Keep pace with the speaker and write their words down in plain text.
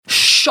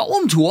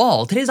Shalom to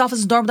all. Today's office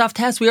is Dharma Daf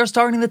Test. We are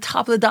starting the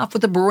top of the daf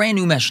with a brand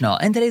new Mishnah.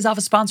 And today's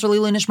office sponsor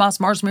Lila Nishmas,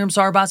 Mars Miriam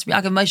Sarabas,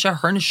 Yaakov Meisha,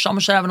 her Neshama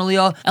Shadav and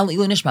Aliyah, and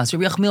Lila Nishmas,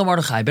 Rabbi Yachmiel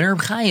Mordechai, Ben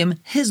Reb Chaim,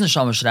 his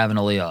Neshama Shadav and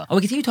Aliyah. And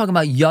we continue talking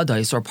about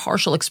yadais, or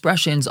partial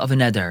expressions of a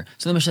neder.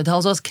 So the Mishnah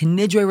tells us,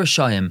 Kenidre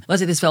Rashayim. Let's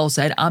say this fellow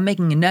said, I'm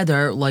making a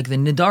neder like the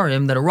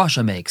Nedarim that a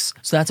Rasha makes.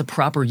 So that's a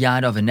proper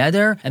yad of a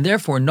neder, and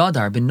therefore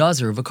Nadar ben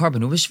Nazir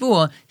v'Karban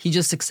u'V'Shvua, he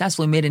just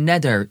successfully made a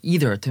neder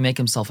either to make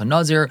himself a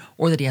Nazir,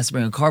 or that he has to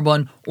bring a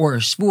carbon, or a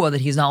shvua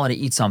that he's not allowed to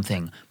eat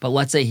something. But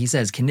let's say he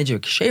says, Kenidre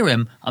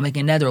Ksherim, I'm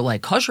making a neder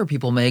like kosher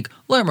people make,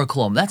 Lermer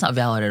Klom. That's not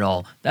valid at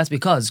all. That's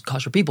because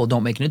kosher people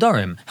don't make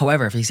Nedarim.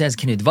 However, if he says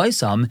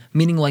Kenidvaisam,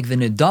 meaning like the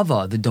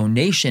Nedava, the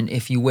donation,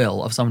 if you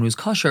will, of someone who's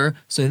kosher,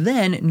 so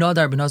then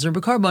Nadar ben Nazir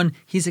b'Karban,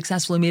 he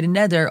successfully made a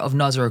neder of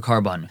Nazir or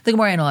Karban. The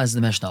Gemara analyzes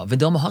the Mishnah.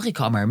 V'dil Mahachi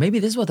Kamar, maybe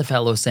this is what the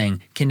fellow is saying.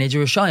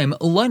 Kenidre Rashayim,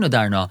 Ulay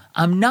Nadarna.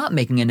 I'm not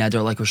making a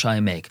neder like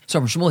Rashayim make. So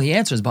from Shmuel he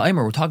answers,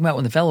 Ba'aymer, we're talking about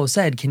when the fellow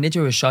said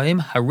Kenidre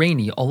Rashayim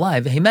Hareini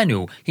alive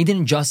Hemenu. He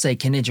didn't just say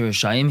Kenidre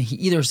Rashayim, he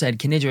either said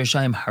Kenidre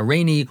Rashayim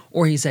Hareini,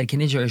 or he said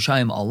Kenidre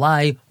Rashayim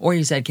alai, or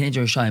he said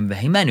Kenidre Rashayim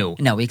Vehemenu.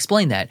 Now we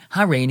explained that.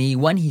 Hareini,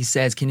 when he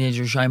says Kenidre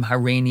Rashayim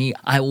Hareini,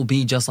 I will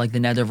be just like the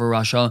neder of a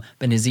Rasha,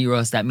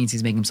 Benaziros, that means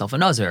he's making himself a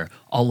Nazir.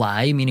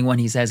 Alai, meaning when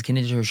he says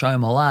Kenidre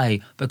Rashayim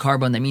alai, but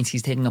Karban, that means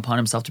he's taking upon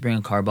himself to bring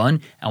a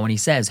Karban. And when he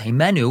says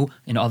Hemenu,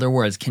 in other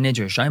words,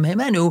 Kenidre Rashayim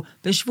Hemenu,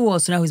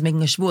 B'Shvua, so now he's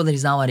making a Shvua that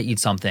he's not allowed to eat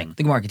something.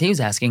 The Gemara continues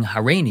asking,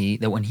 Hareini,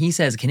 that when he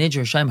says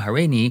Kenidre Rashayim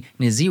Hareini,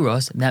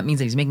 Naziros, that means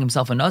that he's making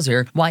himself a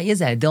Nazir. Why is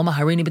that? Dilma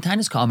Hareini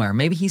b'Tainus Kamar.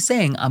 Maybe he's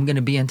saying, I'm going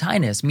to be in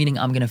Tainus, meaning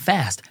I'm going to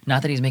fast.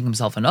 Not that he's making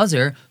himself a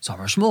Nazir. So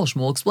Amar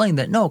Shmuel explained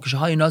that no,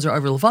 Kashahayu Nazir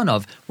over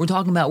Lefanov. We're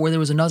talking about where there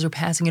was a Nazir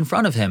passing in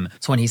front of him.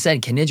 So when he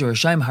said Kenidre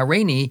Rashayim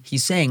Hareini,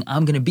 he's saying,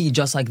 I'm going to be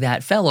just like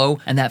that fellow,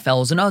 and that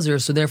fellow's a Nazir,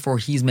 so therefore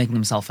he's making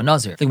himself a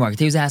Nazir. The Gemara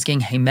was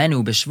asking,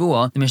 Heimenu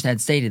b'Shvua. The Mishnah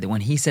had stated that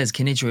when he says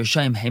Kenidre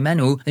Rashayim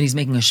Heimenu, that he's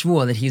making a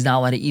Shvua that he's not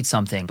allowed to eat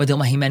something. But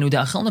Dilma Heimenu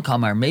da'achilna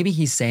Kamar. Maybe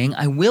he's saying,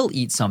 I will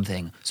eat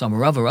something. So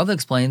Rava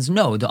explains,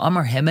 no, the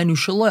Amar Hemenu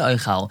Shaloi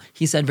Eichal.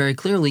 He said very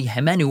clearly,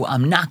 Hemenu,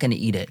 I'm not going to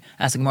eat it.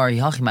 Ask the Gemara,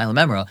 Yihachi Ma'ila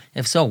Memra.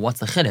 If so, what's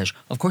the Chiddush?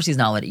 Of course he's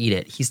not allowed to eat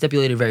it. He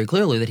stipulated very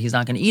clearly that he's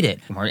not going to eat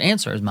it. The Gemara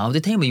answers, Ma'av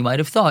Detema, you might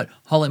have thought,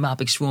 Hale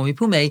Mapik Shvua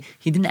Mipume,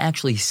 he didn't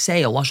actually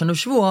say a Lashon of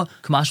Shvua.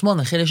 Kamashmal,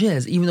 the Chiddush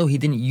is, even though he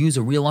didn't use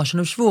a real Lashon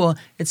of Shvua,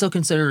 it's still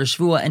considered a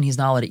Shvua and he's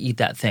not allowed to eat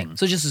that thing.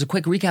 So just as a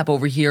quick recap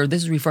over here,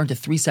 this is referring to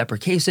three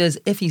separate cases.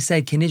 If he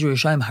said Kenidre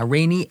Rashayim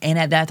Hareini, and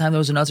at that time there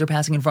was a Nazir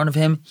passing in front of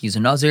him, he's a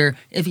Nazir.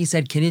 If he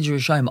said Kenidre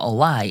Rashayim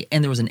alai,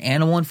 and there was an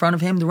animal in front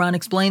of him, the Ran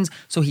explains,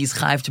 so he's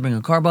chayv to bring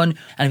a carbon.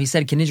 And if he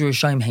said Kenidre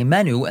Rashayim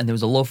heimenu, and there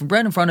was a loaf of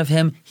bread in front of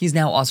him, he's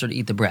now also to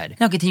eat the bread.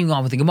 Now continuing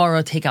on with the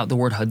Gemara, take out the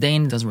word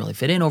hadain, doesn't really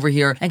fit in over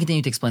here, and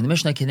continue to explain the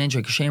Mishnah.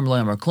 Kenidre Kashem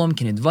lo yamar klum,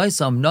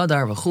 kenidvaisam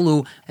nadar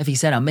v'chulu. If he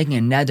said I'm making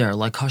a neder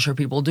like kosher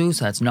people do,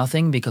 so that's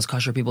nothing because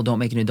kosher people don't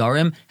make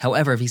nedarim.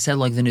 However, if he said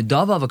like the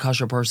nedava of a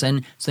kosher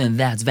person, so then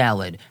that's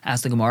valid.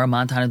 Ask the Gemara,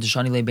 man tana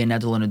deshani le bein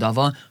neder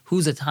nedava.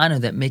 Who's a tana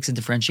that makes a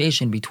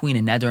differentiation between a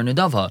neder and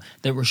nedava?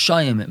 That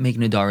Rashayim make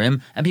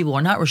nedarim, and people who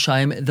are not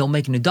Rashayim, they'll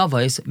make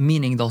nedavais,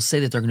 meaning they'll say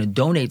that they're going to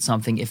donate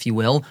something, if you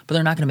will, but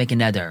they're not going to make a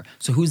neder.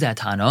 So who's that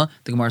tana?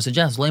 The Gemara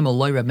suggests, Lema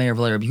loy Reb Meir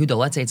v'loy Reb Yehuda.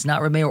 Let's say it's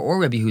not Reb Meir or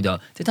Reb Yehuda.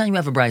 The time you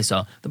have a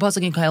brisa. The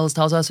pasuk in Kailas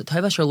tells us,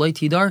 Tayvasher loy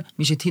tidar,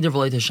 mishet tidar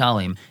v'loy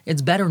teshalim.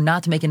 It's better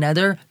not to make a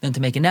neder than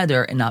to make a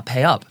neder and not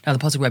pay up. Now the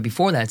pasuk right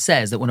before that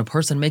says that when a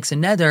person makes a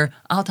neder,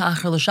 al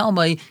ta'achar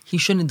l'shalmai, he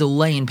shouldn't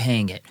delay in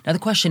paying it. Now the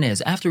question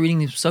is, after reading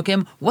these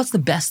pasukim, what's the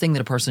best thing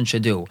that a person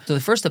should do? So the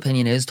first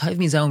opinion is, Tayv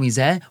mizeh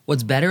mizeh,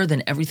 what's better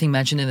than everything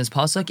mentioned in this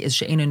pasuk is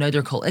she'ein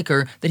neder kol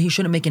ikar, that he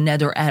shouldn't make a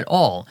neder at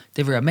all.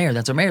 Devar Reb Meir,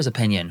 that's Reb Meir's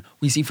opinion.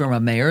 We see from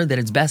Reb Meir that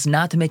it's best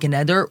not to make a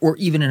neder or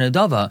even a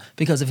nedava,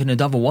 because if a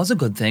nedava was a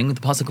good thing,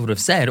 the pasuk would have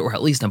said, or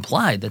at least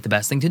implied, that the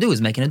best thing to do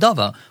is make a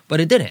nedava, but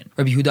it didn't.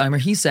 Rabbi Yehuda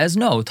he says,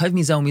 no, Tayv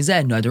mizeh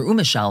mizeh, neder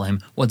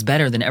u'mishalim. What's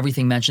better than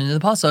everything mentioned in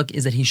the pasuk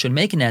is that he should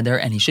make a neder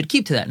and he should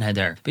keep to that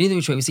neder. But either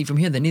which way, we see from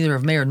here that neither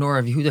Reb Meir nor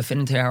Reb Yehuda fit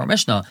into our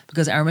Mishnah,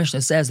 because our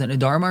Mishnah says that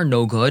nedarim are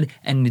no good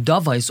and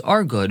nedavais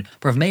are good.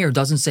 But Reb Meir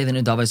doesn't say that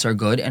nedavais are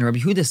good, and Reb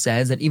Yehuda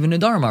says that even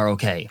nedarim are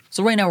okay.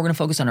 So right now we're going to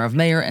focus on Reb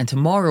Meir, and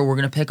tomorrow we're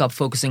going to pick up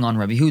focusing on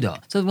Reb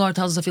Yehuda. So the Gemara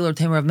tells us, "Afilu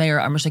Tamer Reb Meir,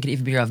 our Mishnah could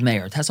even be Reb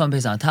Meir." Tesson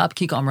based on top,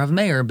 Kika Am Reb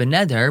Meir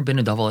beneder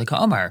benedava leka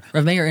Amar.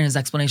 Reb Meir in his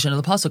explanation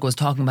of the pasuk was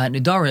talking about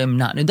nedarim,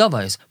 not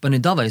nedavais, but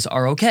nedavais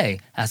are okay.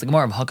 As the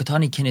Gemara of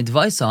Hakatani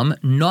kinidvaisam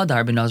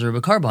nadar benazir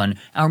bekarban.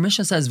 Our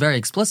Mishnah says very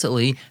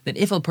explicitly that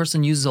if a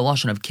person uses a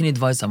lashon of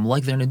kinidvaisam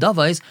like their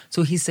nedavais,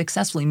 so he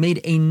successfully made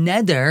a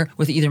neder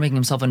with either making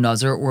himself a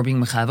nazir or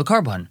being mechav a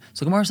karban.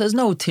 So Gemara says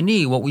no.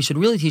 Tini, what we should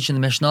really teach in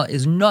the Mishnah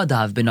is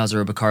nadav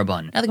benazir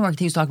bekarban. Now the Gemara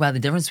continues to talk about the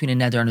difference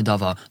between a neder and a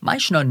dava.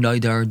 Maishna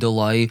neder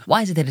delay.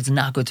 Why is it that it's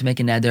not good to make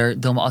a neder?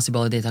 Dilma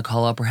asibala deta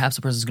kala. Perhaps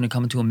the person is going to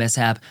come into a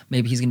mishap.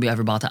 Maybe he's going to be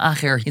ever bata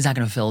acher. He's not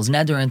going to fill his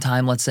neder in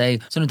time. Let's say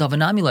so. Nedava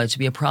namila. It should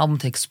be a problem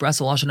to express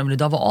a lashon of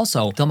nedava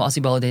also. Dilma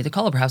asibala deta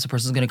kala. Perhaps the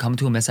person is going to come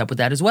to a mishap with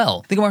that as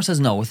well. The Gemara says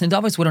no. With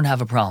nedavos we don't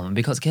have a problem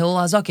because kehil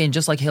hazaken,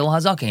 just like kehil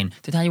Hazaken.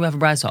 To tell you have a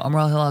brisa,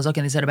 Amar Hil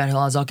Hazaken, they said about Hil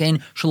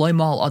Hazaken, Shaloi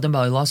Mal Adam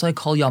Ba'Ilasai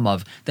Kol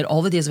Yamav, that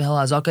all the days of Hil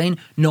Hazaken,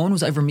 no one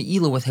was ever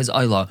Me'ila with his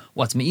Ayla.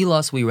 What's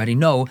Me'ila? So we already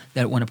know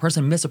that when a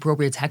person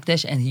misappropriates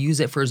Hekdesh and he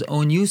uses it for his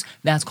own use,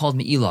 that's called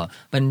Me'ila.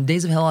 But in the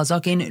days of Hil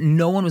Hazaken,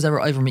 no one was ever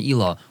ever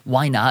Me'ila.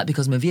 Why not?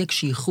 Because Meviak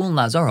Shichul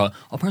Lazara,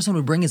 a person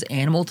would bring his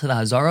animal to the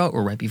Hazara,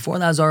 or right before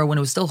the Hazara, when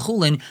it was still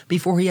Chulin,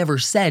 before he ever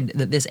said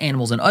that this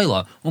animal's an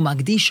Ayla,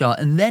 Magdisha,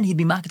 and then he'd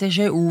be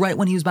Makdeshe right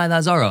when he was by the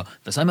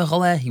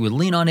Hazara. He would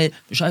lean on it,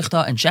 and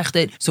shecht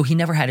it, so he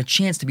never had a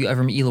chance to be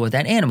ever Me'ila with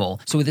that animal.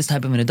 So with this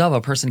type of a Nedava,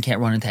 a person can't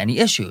run into any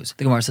issues.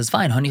 The Gemara says,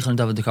 fine, Hanichan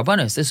Nedava de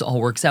Karbanis. This all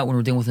works out when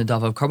we're dealing with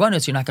Nedava of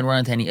Karbanis, you're not going to run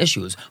into any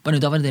issues. But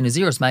Nedava de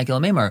Naziris,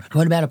 Ma'ikil Memar,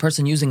 what about a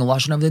person using a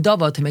Lashon of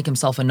Nedava to make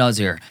himself a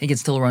Nazir? He can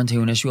still run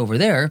into an issue over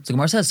there. So the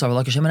Gemara says, Sarva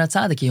like a Shemin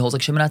HaTzadik, he holds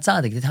like Shemin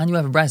HaTzadik. The time you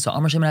have a bride, so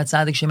Amar Shemin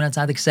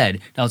HaTzadik said.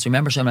 Now let's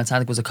remember, Shemin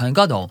HaTzadik was a Kohen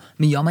Gadol.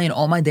 Miyamai in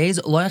all my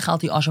days, Lo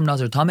Yachalti Asham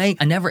Nazir Tameh,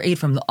 I never ate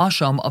from the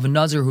Asham of a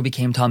Nazir who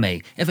became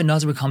Tameh. If a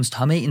Nazir becomes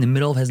Tameh in the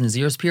middle of his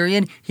Nazir's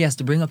period, he has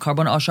to bring a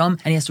Karban Asham,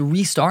 and he has to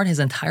restart his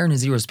entire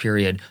Nazir's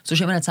period. So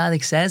Shemin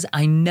HaTzadik says,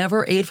 I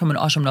never ate from an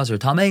Asham Nazir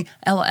Tameh,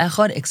 Ela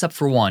Echad, except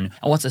for one.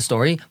 And what's the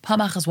story?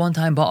 Pamachas one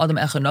time, Ba'adam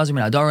Echad Nazir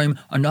min Nedarim,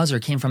 a Nazir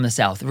came from the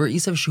south.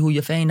 V'Isav Shuhu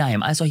Yafei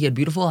Naim. I saw he had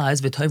beautiful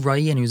eyes, V'Toiv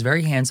Rai, and he was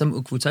very handsome,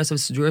 Ukvutzais of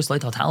Seduris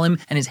Leitatalim,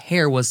 and his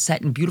hair was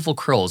set in beautiful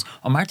curls.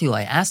 Amarti,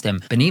 I asked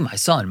him, Beni, my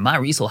son, Ma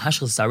Risal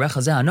Hashchas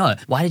Sarecha Ze'ana,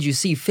 why did you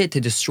see fit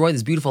to destroy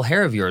this beautiful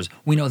hair of yours?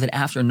 We know that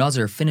after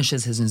Nazir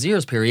finishes his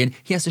Nazir's period,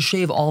 he has to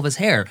shave all of his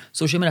hair.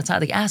 So Shemin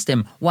HaTzadik asked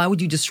him, why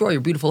would you destroy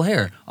your beautiful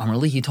hair?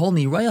 Amarli, he told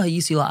me, Raya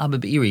Hayisila Abba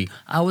Be'iri.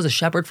 I was a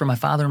shepherd for my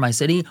father in my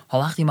city.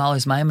 Halachti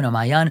Malis Mayim and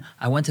Amayan.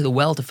 I went to the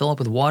well to fill up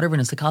with water,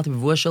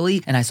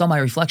 and I saw my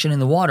reflection in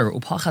the water.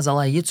 Upachaz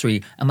alai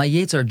Yitzri, and my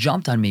Yetzer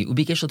jumped on me.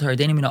 Ubikeshel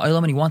Taradeni min ha'olam,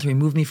 and he wanted to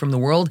remove me from the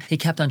world. He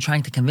kept on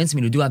trying to convince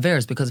me to do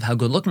Averes because of how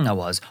good looking I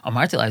was.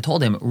 Amartil, I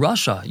told him,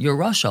 Russia, you're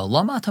Russia.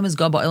 Lama Tamiz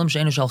Gaba Elam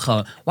Sheinu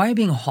Shalcha. Why are you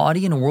being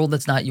haughty in a world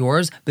that's not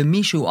yours?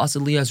 B'mishu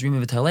Asadlias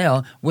Rimi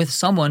V'Talea, with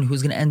someone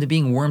who's going to end up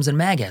being worms and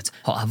maggots.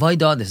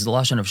 Ha'avaida, this is the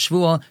lashon of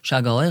Shvua.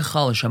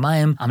 Shagalecha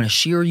l'shamayim. I'm going to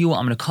shear you.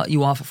 I'm going to cut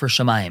you off for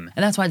shamayim.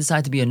 And that's why I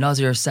decided to be a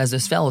Nazir, says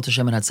this fellow to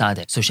Shemin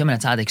HaTzadik. So Shemin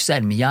HaTzadik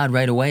said, Miyad,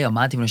 right away,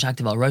 Amati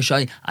v'nashaktiv al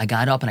Roshai. I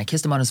got up and I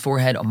kissed him on his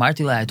forehead.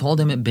 Amartila, I told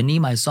him, Beni,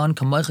 my son,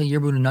 Kamoicha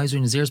Yirbu Nazir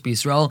Nazirs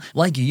B'Yisrael.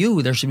 Like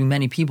you, there should be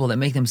many people that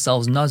make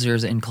themselves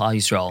Nazirs in Klal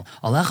Yisrael.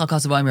 Alecha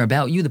Kasavayim,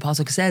 about you, the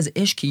pasuk says,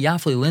 Ish ki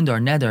yafli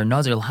lindar neder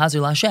Nazir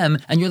l'hazir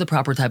l'Hashem, and you're the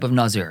proper type of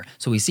Nazir.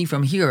 So we see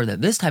from here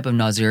that this type of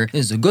Nazir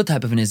is a good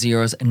type of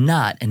Naziros,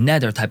 not a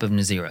neder type of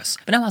Naziros.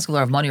 But now ask a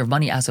lot of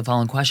money asks the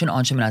following question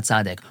on Shemin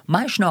HaTzadik.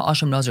 Ma'ishna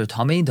Asham Nazir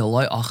Tameh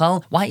Deloy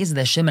Achal. Why is it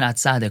that Shemin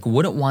HaTzadik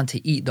wouldn't want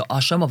to eat the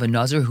Asham of a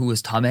Nazir who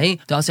is Tameh?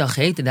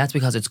 That's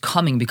because it's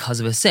coming because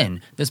of a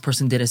sin. This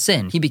person did a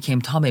sin. He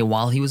became Tameh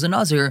while he was a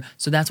Nazir,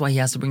 so that's why he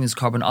has to bring this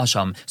Karban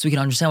Asham. So we can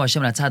understand why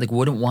Shemin HaTzadik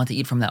wouldn't want to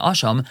eat from that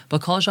Asham,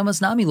 but Kol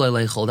Shamas Nami Loy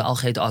Leichol the Al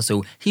Chet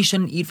Asu. He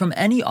shouldn't eat from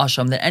any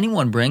Asham that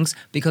anyone brings,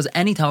 because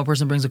any time a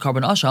person brings a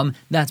Karban Asham,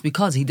 that's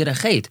because he did a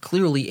Chet,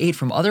 clearly ate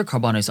from other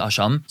Karbanis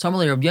Asham.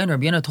 Similarly, Rabbi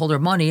Yana told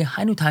Rabbani,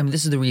 Hainu time,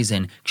 this is the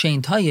reason.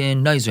 Kshein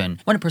Tayin Nizrin.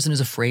 When a person is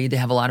afraid, they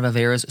have a lot of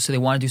Averas, so they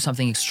want to do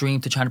something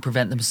extreme to try to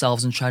prevent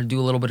themselves and try to do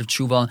a little bit of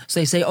tshuva. So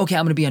they say, okay,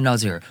 I'm going to be a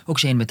Nazir.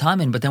 Ukshein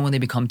Metamin, but then when they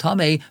become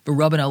Tameh,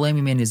 B'Rabban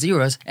Alemi Me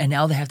Naziras, and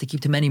now they have to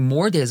keep to many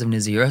more days of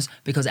Naziras,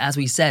 because as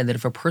we said, that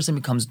if a person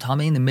becomes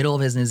Tameh in the middle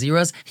of his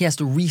Naziras, he has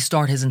to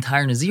restart his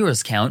entire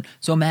Naziras count.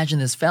 So imagine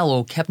this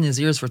fellow kept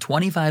Naziras for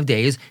 25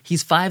 days,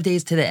 he's 5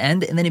 days to the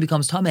end, and then he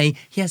becomes Tameh,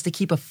 he has to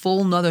keep a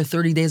full another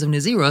 30 days of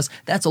Naziras.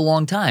 That's a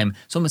long time.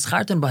 So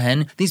Mischartan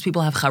Bahen, these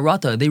people have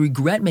Charata, they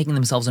regret making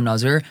themselves a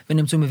Nazir, and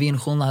then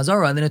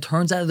it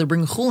turns out that they're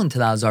bringing Chulin to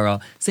the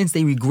Hazara. Since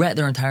they regret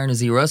their entire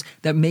Naziras,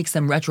 that makes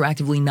them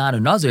retroactively not a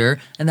Nazir,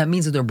 and that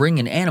means that they're bringing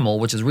an animal,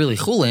 which is really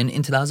Chulin,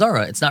 into the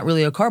Hazara. It's not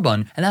really a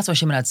Karban, and that's why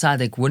Shemin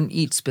HaTzadik wouldn't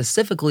eat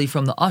specifically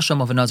from the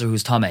Asham of a Nazir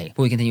who's Tameh.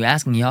 But we continue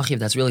asking, Yachi, if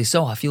that's really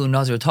so, Hafilu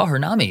Nazir Tahar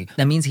Nami.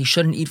 That means he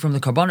shouldn't eat from the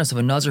Karbanos of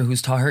a Nazir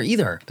who's Tahar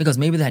either, because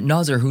maybe that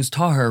Nazir who's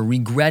Tahar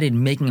regretted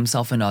making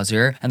himself a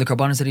Nazir, and the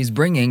Karbanos that he's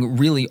bringing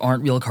really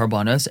aren't real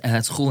Karbanos, and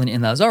that's Chulin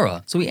in the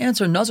Hazara. So we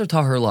answer Nazir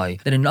Tahar Lai,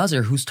 that a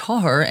Nazir who's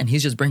Tahar and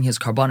he's just bringing his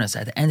Karbanos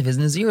at the end of his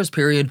Nazir's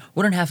period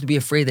wouldn't have to be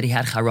afraid that he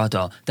had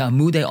Charata.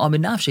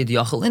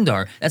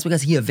 That's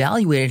because he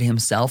evaluated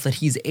himself that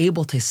he's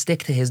able to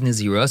stick to his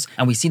Naziros,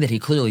 and we see that he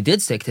clearly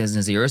did stick to his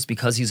Naziros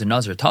because he's a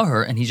Nazir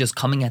Tahar and he's just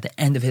coming at the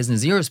end of his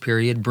Nazir's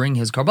period, bring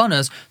his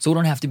Karbanos, so we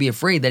don't have to be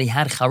afraid that he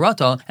had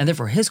Charata, and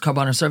therefore his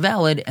Karbanos are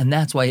valid, and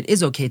that's why it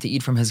is okay to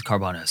eat from his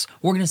Karbanos.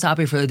 We're going to stop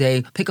here for the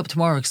day, pick up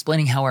tomorrow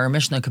explaining how our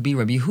Mishnah could be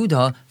Rabbi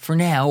Yehuda. For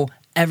now,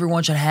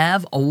 everyone should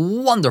have a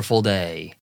wonderful day.